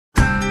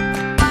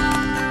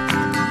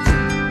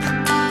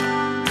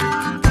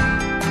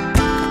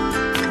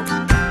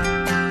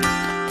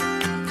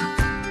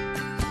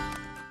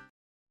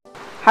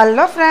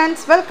Hello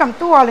friends, welcome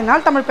to all in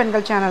all Tamil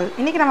பெண்கள் channel.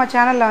 இன்றைக்கி நம்ம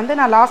சேனலில் வந்து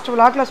நான் லாஸ்ட்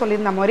விலாகில்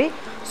சொல்லியிருந்த மாதிரி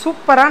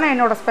சூப்பரான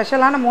என்னோடய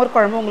ஸ்பெஷலான மோர்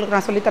குழம்பு உங்களுக்கு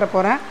நான் சொல்லித்தர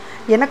போகிறேன்.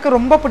 எனக்கு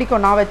ரொம்ப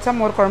பிடிக்கும். நான் வச்ச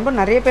மோர் குழம்பு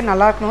நிறைய பேர்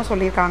நல்லா இருக்கணும்னு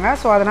சொல்லியிருக்காங்க.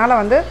 ஸோ அதனால்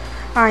வந்து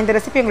இந்த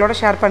ரெசிபி எங்களோட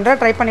ஷேர் பண்ணுறேன்.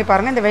 ட்ரை பண்ணி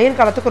பாருங்கள். இந்த வெயில்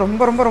காலத்துக்கு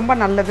ரொம்ப ரொம்ப ரொம்ப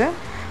நல்லது.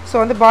 ஸோ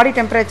வந்து பாடி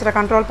டெம்பரேச்சரை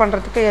கண்ட்ரோல்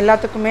பண்ணுறதுக்கு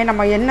எல்லாத்துக்குமே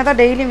நம்ம என்ன தான்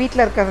டெய்லியும்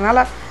வீட்டில் இருக்கிறதுனால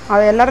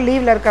அது எல்லோரும்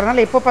லீவில்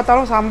இருக்கிறதுனால எப்போ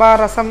பார்த்தாலும்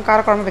சாம்பார், ரசம்,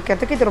 காரக்குழம்பு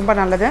வைக்கிறதுக்கு இது ரொம்ப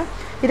நல்லது.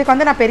 இதுக்கு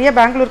வந்து நான் பெரிய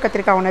பெங்களூர்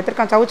கத்திரிக்காய் ஒன்று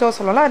எடுத்துருக்கேன். சவு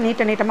சொல்லலாம்,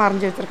 நீட்டமாக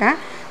அரைஞ்சி வச்சுருக்கேன்.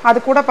 அது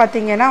கூட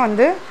பார்த்திங்கன்னா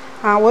வந்து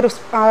ஒரு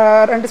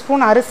 2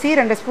 ஸ்பூன் அரிசி,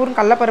 2 ஸ்பூன்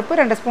கடலப்பருப்பு,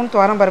 2 ஸ்பூன்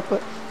துவரம்பருப்பு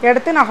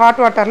எடுத்து நான்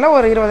ஹாட் வாட்டரில்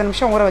ஒரு 20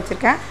 நிமிஷம் ஊற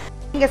வச்சுருக்கேன்.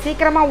 நீங்கள்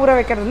சீக்கிரமாக ஊற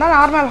வைக்கிறதுனா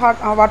நார்மல்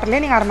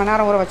வாட்டர்லேயே நீங்கள் 1/2 மணி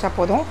நேரம் ஊற வச்சா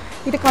போதும்.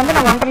 இதுக்கு வந்து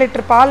நான் 1.5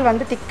 லிட்டர் பால்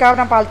வந்து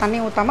திக்கான பால் தண்ணி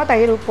ஊற்றாமல்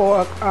தயிர்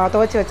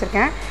துவைச்சி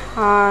வச்சுருக்கேன்.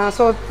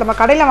 ஸோ நம்ம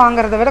கடையில்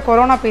வாங்குறத விட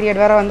கொரோனா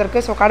பீரியட் வேறு வந்திருக்கு.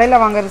 ஸோ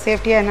கடையில் வாங்குறது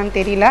சேஃப்டியாக என்னன்னு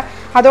தெரியல.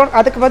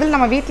 அதுக்கு பதில்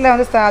நம்ம வீட்டில்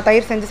வந்து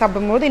தயிர் செஞ்சு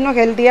சாப்பிடும்போது இன்னும்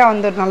ஹெல்த்தியாக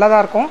வந்து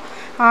நல்லதாக இருக்கும்.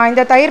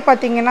 இந்த தயிர்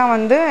பார்த்திங்கன்னா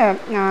வந்து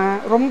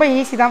ரொம்ப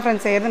ஈஸி தான்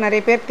ஃப்ரெண்ட்ஸ் செய்கிறது.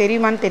 நிறைய பேர்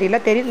தெரியுமான்னு தெரியல.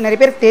 நிறைய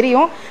பேருக்கு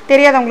தெரியும்,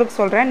 தெரியாதவங்களுக்கு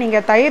சொல்கிறேன்.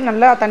 நீங்கள் தயிர்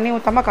நல்லா தண்ணி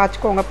ஊற்றாமல்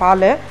காய்ச்சிக்கோங்க.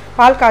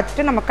 பால்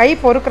காய்ச்சிட்டு நம்ம கை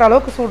பொறுக்கிற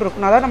அளவுக்கு சூடு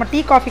இருக்கணும். அதாவது நம்ம டீ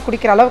காஃபி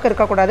குடிக்கிற அளவுக்கு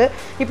இருக்கக்கூடாது.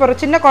 இப்போ ஒரு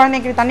சின்ன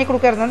குழந்தைக்கு தண்ணி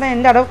கொடுக்கறது வந்து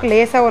எந்த அளவுக்கு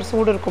லேசாக ஒரு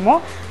சூடு இருக்குமோ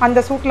அந்த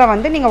சூட்டில்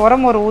வந்து நீங்கள்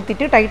உரம்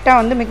ஊற்றிட்டு டைட்டாக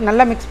வந்து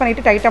நல்லா மிக்ஸ்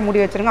பண்ணிவிட்டு டைட்டாக மூடி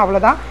வச்சுருங்க.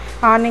 அவ்வளோதான்.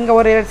 நீங்கள்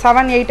ஒரு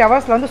 7-8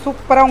 ஹவர்ஸில் வந்து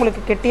சூப்பராக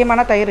உங்களுக்கு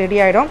கெட்டியமான தயிர் ரெடி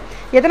ஆகிடும்.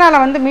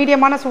 எதனால் வந்து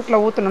மீடியமான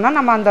சூட்டில் ஊற்றணுன்னா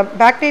நம்ம அந்த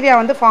பாக்டீரியா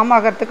வந்து ஃபார்ம்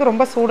ஆகிறதுக்கு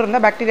ரொம்ப சூடு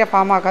இருந்தால் பாக்டீரியா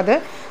ஃபார்ம் ஆகாது.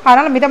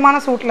 அதனால் மிதமான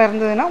சூட்டில்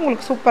இருந்ததுன்னா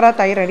உங்களுக்கு சூப்பராக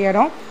தயிர் ரெடி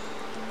ஆகிடும்.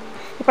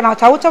 இப்போ நான்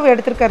சவு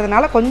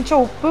எடுத்துருக்கிறதுனால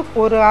கொஞ்சம் உப்பு,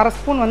 ஒரு 1/2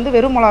 ஸ்பூன் வந்து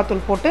வெறும்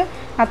மிளகாத்தூள் போட்டு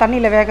நான்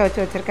தண்ணியில் வேக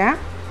வச்சுருக்கேன்.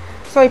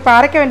 ஸோ இப்போ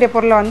அரைக்க வேண்டிய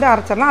பொருளை வந்து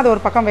அரைச்சிடலாம். அது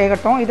ஒரு பக்கம்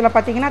வேகட்டும். இதில்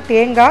பார்த்திங்கன்னா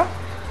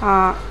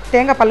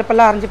தேங்காய்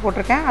பல்லெல்லாம் அரைஞ்சி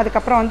போட்டிருக்கேன்.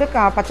 அதுக்கப்புறம் வந்து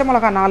பச்சை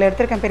மிளகா 4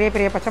 எடுத்திருக்கேன், பெரிய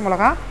பெரிய பச்சை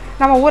மிளகா.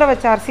 நம்ம ஊற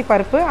வச்ச அரிசி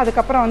பருப்பு,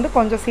 அதுக்கப்புறம் வந்து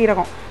கொஞ்சம்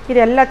சீரகம். இது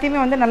எல்லாத்தையுமே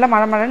வந்து நல்லா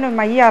மழன்னு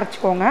மையாக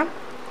அரைச்சிக்கோங்க.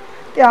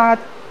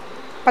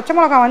 பச்சை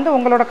மிளகா வந்து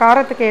உங்களோட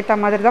காரத்துக்கு ஏற்ற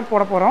மாதிரி தான்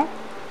போட போகிறோம்.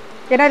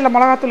 ஏன்னா இதில்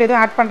மிளகாத்தூள்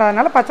எதுவும் ஆட்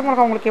பண்ணுறதுனால பச்சை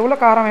மிளகா உங்களுக்கு எவ்வளோ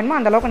காரம் வேணுமோ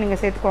அந்தளவுக்கு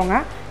நீங்கள் சேர்த்துக்கோங்க.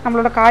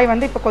 நம்மளோட காய்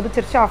வந்து இப்போ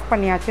கொதிச்சிருச்சு, ஆஃப்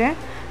பண்ணியாச்சு.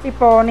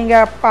 இப்போது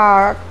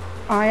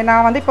நீங்கள்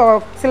நான் வந்து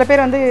இப்போது சில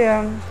பேர் வந்து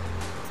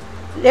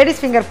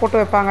லேடிஸ் ஃபிங்கர் போட்டு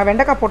வைப்பாங்க,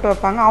 வெண்டைக்காய் போட்டு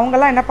வைப்பாங்க.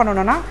 அவங்கெல்லாம் என்ன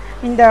பண்ணணுன்னா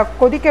இந்த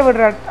கொதிக்க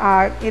விடுற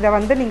இதை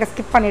வந்து நீங்கள்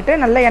ஸ்கிப் பண்ணிவிட்டு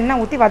நல்லா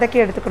எண்ணெய் ஊற்றி வதக்கி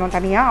எடுத்துக்கணும்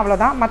தனியாக.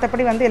 அவ்வளோதான்.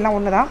 மற்றபடி வந்து எல்லாம்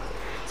ஒன்று தான்.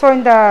 ஸோ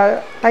இந்த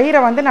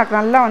தயிரை வந்து நான்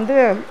நல்லா வந்து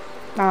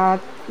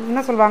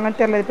என்ன சொல்லுவாங்கன்னு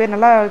தெரியல, இது பேர்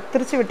நல்லா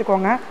திரிச்சு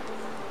விட்டுக்கோங்க.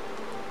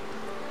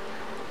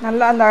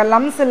 நல்லா அந்த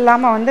லம்ஸ்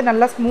இல்லாமல் வந்து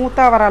நல்லா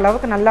ஸ்மூத்தாக வர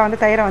அளவுக்கு நல்லா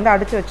வந்து தயிரை வந்து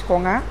அடித்து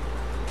வச்சுக்கோங்க.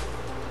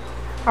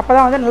 அப்போ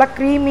தான் வந்து நல்லா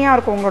க்ரீமியாக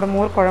இருக்கும் உங்களோட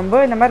மோர் குழம்பு.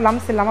 இந்த மாதிரி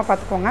லம்ஸ் இல்லாமல்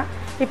பார்த்துக்கோங்க.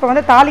 இப்போ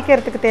வந்து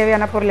தாளிக்கிறதுக்கு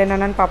தேவையான பொருள்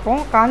என்னென்னு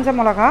பார்ப்போம். காஞ்ச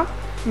மிளகா,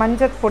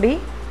 மஞ்சள் பொடி,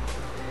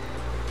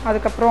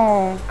 அதுக்கப்புறம்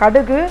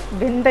கடுகு,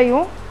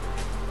 வெந்தயம்,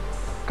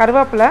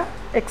 கருவேப்பிலை.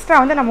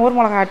 எக்ஸ்ட்ரா வந்து நான் மோர்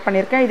மிளகா ஆட்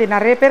பண்ணியிருக்கேன். இது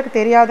நிறைய பேருக்கு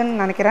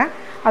தெரியாதுன்னு நினைக்கிறேன்.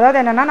 அதாவது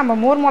என்னென்னா, நம்ம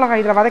மோர் மிளகா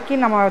இதில் வதக்கி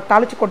நம்ம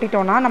தாளித்து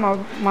கொட்டிட்டோன்னா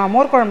நம்ம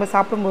மோர் குழம்பு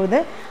சாப்பிடும்போது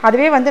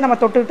அதுவே வந்து நம்ம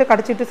தொட்டுக்கிட்டு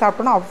கடிச்சிட்டு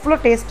சாப்பிட்டோன்னா அவ்வளோ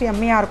டேஸ்டி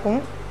எம்மியாக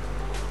இருக்கும்.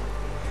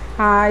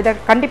 இதை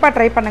கண்டிப்பாக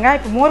ட்ரை பண்ணுங்கள்.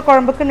 இப்போ மோர்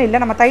குழம்புக்குன்னு இல்லை,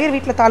 நம்ம தயிர்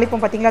வீட்டில்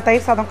தாளிப்போம் பார்த்திங்களா,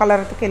 தயிர் சாதம்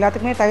கலர்றதுக்கு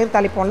எல்லாத்துக்குமே தயிர்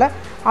தாளிப்போம்ல,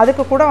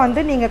 அதுக்கு கூட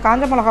வந்து நீங்கள்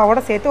காஞ்ச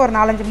மிளகாவோடு சேர்த்து ஒரு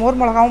 4-5 மோர்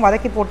மிளகாவும்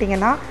வதக்கி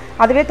போட்டிங்கன்னா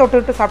அதுவே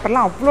தொட்டுக்கிட்டு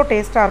சாப்பிட்றலாம். அவ்வளோ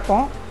டேஸ்ட்டாக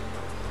இருக்கும்.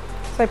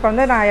 ஸோ இப்போ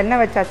வந்து நான்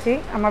எண்ணெய் வச்சாச்சு,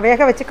 நம்ம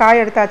வேக வச்சு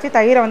காய் எடுத்தாச்சு,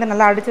 தயிரை வந்து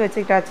நல்லா அடித்து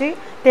வச்சுக்கிட்டாச்சு,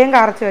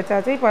 தேங்காய் அரைச்சி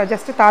வச்சாச்சு. இப்போ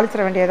ஜஸ்ட்டு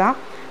தாளிச்சிட வேண்டியதான்.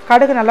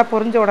 கடுகு நல்லா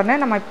பொரிஞ்ச உடனே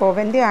நம்ம இப்போது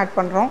வெந்தயம் ஆட்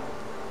பண்ணுறோம்.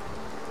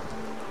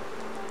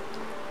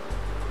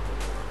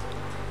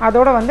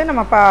 அதோடு வந்து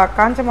நம்ம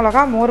காஞ்ச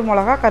மிளகா, மோர்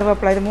மிளகா,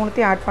 கருவேப்பிலை இது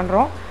 3த்தையும் ஆட்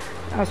பண்ணுறோம்.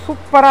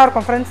 சூப்பராக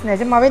இருக்கும் ஃப்ரெண்ட்ஸ்.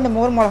 நிஜமாகவே இந்த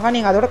மோர் மிளகா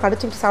நீங்கள் அதோட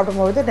கடிச்சிக்கிட்டு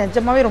சாப்பிடும்போது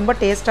நிஜமாகவே ரொம்ப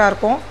டேஸ்ட்டாக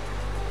இருக்கும்.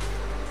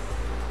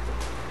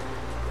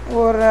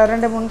 ஒரு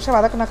 2-3 நிமிஷம்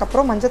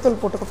வதக்கினதுக்கப்புறம் மஞ்சத்தூள்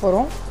போட்டுக்க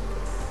போகிறோம்.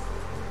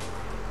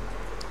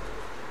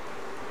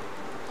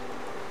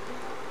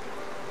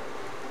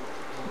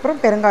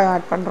 அப்புறம் பெருங்காயம்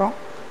ஆட் பண்ணுறோம்.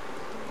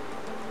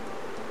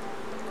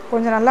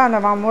 கொஞ்சம் நல்லா அந்த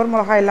மோர்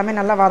மிளகா எல்லாமே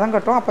நல்லா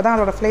வதங்கட்டும். அப்போ தான்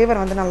அதோடய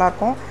ஃப்ளேவர் வந்து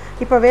நல்லாயிருக்கும்.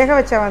 இப்போ வேக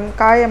வச்ச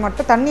காயை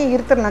மட்டும் தண்ணியை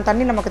இருத்துடலாம்,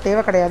 தண்ணி நமக்கு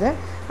தேவை கிடையாது.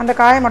 அந்த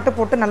காயை மட்டும்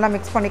போட்டு நல்லா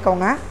மிக்ஸ்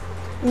பண்ணிக்கோங்க.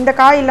 இந்த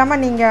காய்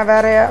இல்லாமல் நீங்கள்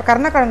வேறு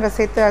கருணக்கிழங்கு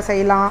சேர்த்து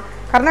செய்யலாம்.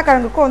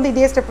 கருணக்கிழங்குக்கும் வந்து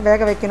இதே ஸ்டெப்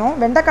வேக வைக்கணும்.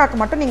 வெண்டைக்காய்க்கு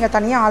மட்டும் நீங்கள்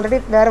தனியாக ஆல்ரெடி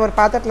வேறு ஒரு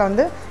பாத்திரத்தில்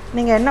வந்து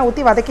நீங்கள் எண்ணெய்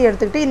ஊற்றி வதக்கி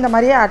எடுத்துக்கிட்டு இந்த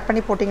மாதிரியே ஆட்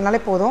பண்ணி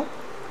போட்டிங்கனாலே போதும்.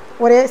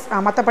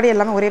 மற்றபடி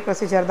எல்லாமே ஒரே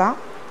ப்ரொசீஜர் தான்.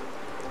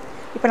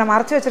 இப்போ நம்ம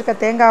அரைச்சி வச்சுருக்க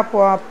தேங்காய்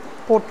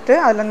போட்டுட்டு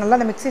அதில் நல்லா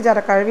அந்த மிக்ஸி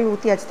ஜாரை கழுவி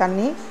ஊற்றியாச்சு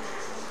தண்ணி.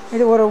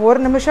 இது ஒரு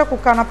நிமிஷம்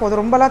குக் ஆனால் போதும்.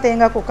 ரொம்பலாம்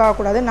தேங்காய் குக்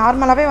ஆகக்கூடாது.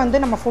 நார்மலாகவே வந்து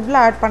நம்ம ஃபுட்டில்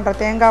ஆட் பண்ணுற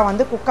தேங்காய்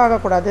வந்து குக்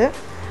ஆகக்கூடாது.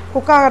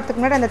 குக் ஆகிறதுக்கு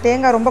முன்னாடி அந்த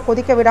தேங்காய் ரொம்ப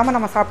கொதிக்க விடாமல்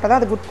நம்ம சாப்பிட்டா தான்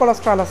அது குட்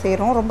கொலஸ்ட்ராலை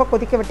சேரும். ரொம்ப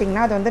கொதிக்க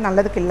விட்டிங்கன்னா அது வந்து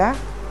நல்லதுக்கு இல்லை.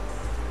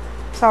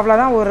 ஸோ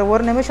அவ்வளோதான்.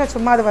 ஒரு நிமிஷம்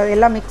சும்மா அது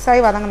எல்லாம் மிக்ஸ்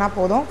ஆகி வதங்கினா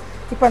போதும்.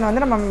 இப்போ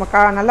வந்து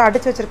நம்ம நல்லா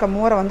அடித்து வச்சுருக்க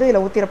மோரை வந்து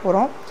இதில் ஊற்றிட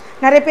போகிறோம்.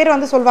 நிறைய பேர்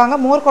வந்து சொல்லுவாங்க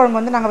மோர் குழம்பு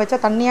வந்து நாங்கள் வச்சா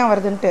தண்ணியாக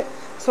வருதுன்ட்டு.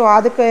 ஸோ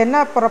அதுக்கு என்ன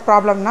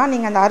ப்ராப்ளம்னா,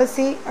 நீங்கள் அந்த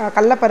அரிசி,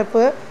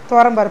 கடலப்பருப்பு,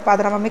 துவரம்பருப்பு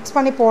அதை நம்ம மிக்ஸ்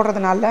பண்ணி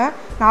போடுறதுனால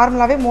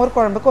நார்மலாகவே மோர்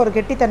குழம்புக்கு ஒரு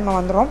கெட்டித்தன்மை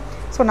வந்துடும்.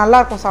 ஸோ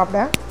நல்லாயிருக்கும்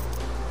சாப்பிட.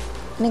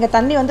 நீங்கள்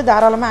தண்ணி வந்து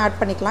தாராளமாக ஆட்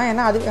பண்ணிக்கலாம்.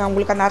 ஏன்னா அது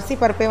உங்களுக்கு அந்த அரிசி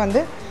பருப்பே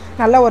வந்து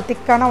நல்ல ஒரு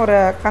திக்கான ஒரு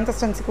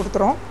கன்சிஸ்டன்சி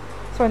கொடுத்துரும்.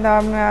 ஸோ இந்த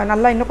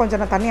நல்லா இன்னும்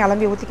கொஞ்சம் நான் தண்ணி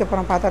அலம்பி ஊற்றிக்க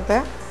போகிறோம் பாத்திரத்தை.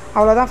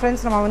 அவ்வளோதான்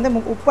ஃப்ரெண்ட்ஸ். நம்ம வந்து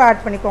உப்பு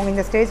ஆட் பண்ணிக்கோங்க.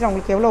 இந்த ஸ்டேஜில்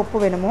உங்களுக்கு எவ்வளோ உப்பு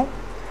வேணுமோ.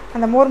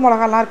 அந்த மோர்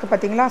மிளகாலாம் இருக்குது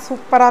பார்த்தீங்களா,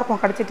 சூப்பராக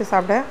இருக்கும் கடிச்சிட்டு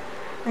சாப்பிட.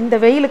 இந்த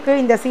வெயிலுக்கு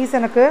இந்த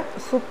சீசனுக்கு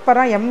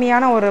சூப்பராக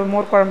எம்மியான ஒரு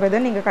மோர் குழம்பு இது.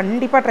 நீங்கள்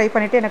கண்டிப்பாக ட்ரை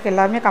பண்ணிவிட்டு எனக்கு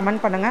எல்லாருமே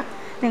கமெண்ட் பண்ணுங்கள்.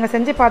 நீங்கள்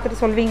செஞ்சு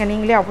பார்த்துட்டு சொல்வீங்க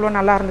நீங்களே அவ்வளோ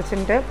நல்லா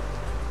இருந்துச்சுன்ட்டு.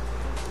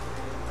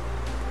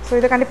 ஸோ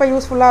இது கண்டிப்பாக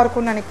யூஸ்ஃபுல்லாக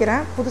இருக்கும்னு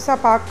நினைக்கிறேன்.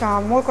 புதுசாக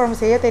மோர்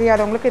குழம்பு செய்ய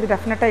தெரியாதவங்களுக்கு இது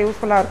டெஃபினட்டாக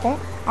யூஸ்ஃபுல்லாக இருக்கும்.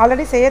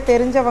 ஆல்ரெடி செய்ய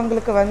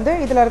தெரிஞ்சவங்களுக்கு வந்து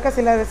இதில் இருக்க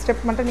சில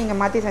ஸ்டெப் மட்டும் நீங்கள்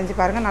மாற்றி செஞ்சு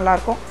பாருங்கள்,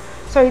 நல்லாயிருக்கும்.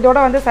 ஸோ இதோட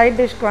வந்து சைட்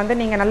டிஷ்க்கு வந்து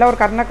நீங்கள் நல்ல ஒரு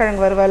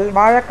கருணக்கிழங்கு வறுவல்,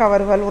 வாழைக்காய்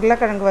வறுவல்,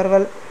 உருளைக்கிழங்கு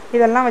வறுவல்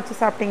இதெல்லாம் வச்சு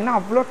சாப்பிட்டிங்கன்னா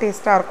அவ்வளோ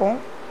டேஸ்ட்டாக இருக்கும்.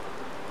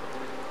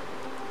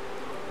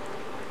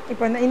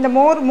 இப்போ இந்த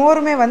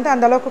மோருமே வந்து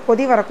அந்தளவுக்கு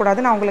கொதி வரக்கூடாது.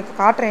 நான் உங்களுக்கு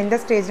காட்டுறேன் எந்த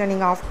ஸ்டேஜில்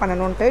நீங்கள் ஆஃப்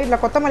பண்ணணுன்ட்டு.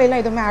 இதில்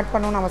கொத்தமல்லிலாம் எதுவுமே ஆட்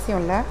பண்ணணுன்னு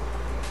அவசியம் இல்லை.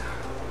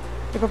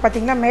 இப்போ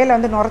பார்த்திங்கன்னா மேலே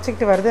வந்து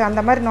நுரைச்சிக்கிட்டு வருது.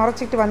 அந்த மாதிரி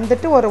நுரைச்சிக்கிட்டு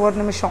வந்துட்டு ஒரு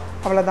நிமிஷம்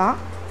அவ்வளோதான்.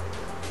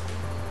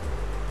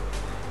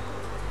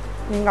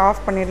 நீங்கள்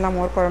ஆஃப் பண்ணிடலாம்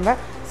மோர் குழம்ப.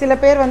 சில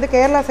பேர் வந்து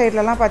கேரளா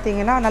சைட்லலாம்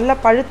பார்த்திங்கன்னா நல்ல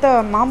பழுத்த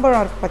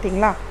மாம்பழம் இருக்குது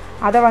பார்த்திங்களா,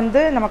 அதை வந்து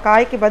நம்ம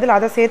காய்க்கு பதில்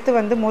அதை சேர்த்து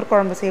வந்து மோர்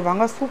குழம்பு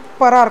செய்வாங்க.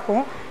 சூப்பராக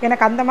இருக்கும்.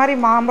 எனக்கு அந்த மாதிரி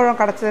மாம்பழம்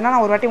கிடச்சதுன்னா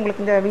நான் ஒரு வாட்டி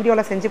உங்களுக்கு இந்த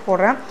வீடியோவில் செஞ்சு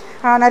போடுறேன்.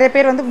 நிறைய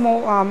பேர் வந்து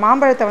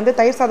மாம்பழத்தை வந்து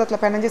தயிர்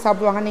சாதத்தில் பிணைஞ்சு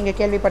சாப்பிடுவாங்கன்னு நீங்கள்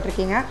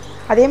கேள்விப்பட்டிருக்கீங்க.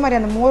 அதே மாதிரி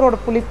அந்த மோரோட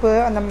புளிப்பு,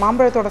 அந்த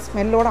மாம்பழத்தோட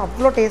ஸ்மெல்லோட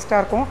அவ்வளோ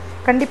டேஸ்ட்டாக இருக்கும்.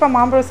 கண்டிப்பாக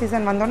மாம்பழம்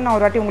சீசன் வந்தோன்னு நான்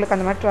ஒரு வாட்டி உங்களுக்கு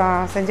அந்த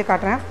மாதிரி செஞ்சு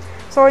காட்டுறேன்.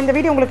 ஸோ இந்த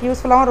வீடியோ உங்களுக்கு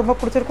யூஸ்ஃபுல்லாகவும் ரொம்ப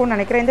பிடிச்சிருக்கும்னு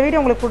நினைக்கிறேன். இந்த வீடியோ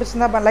உங்களுக்கு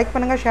பிடிச்சிருந்தா லைக்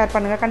பண்ணுங்கள், ஷேர்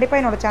பண்ணுங்கள். கண்டிப்பாக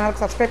என்னோட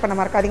சேனலுக்கு சப்ஸ்கிரைப் பண்ண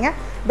மறக்காதீங்க.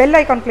 பெல்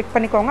ஐக்கான் கிளிக்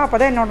பண்ணிக்கோங்க. அப்போ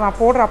தான் நான்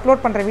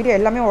அப்லோட் பண்ணுற வீடியோ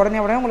எல்லாமே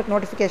உடனே உங்களுக்கு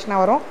நோட்டிஃபிகேஷனாக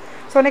வரும்.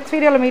 ஸோ நெக்ஸ்ட்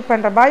வீடியோவில் மீட்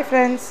பண்ணுறேன். Bye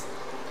friends.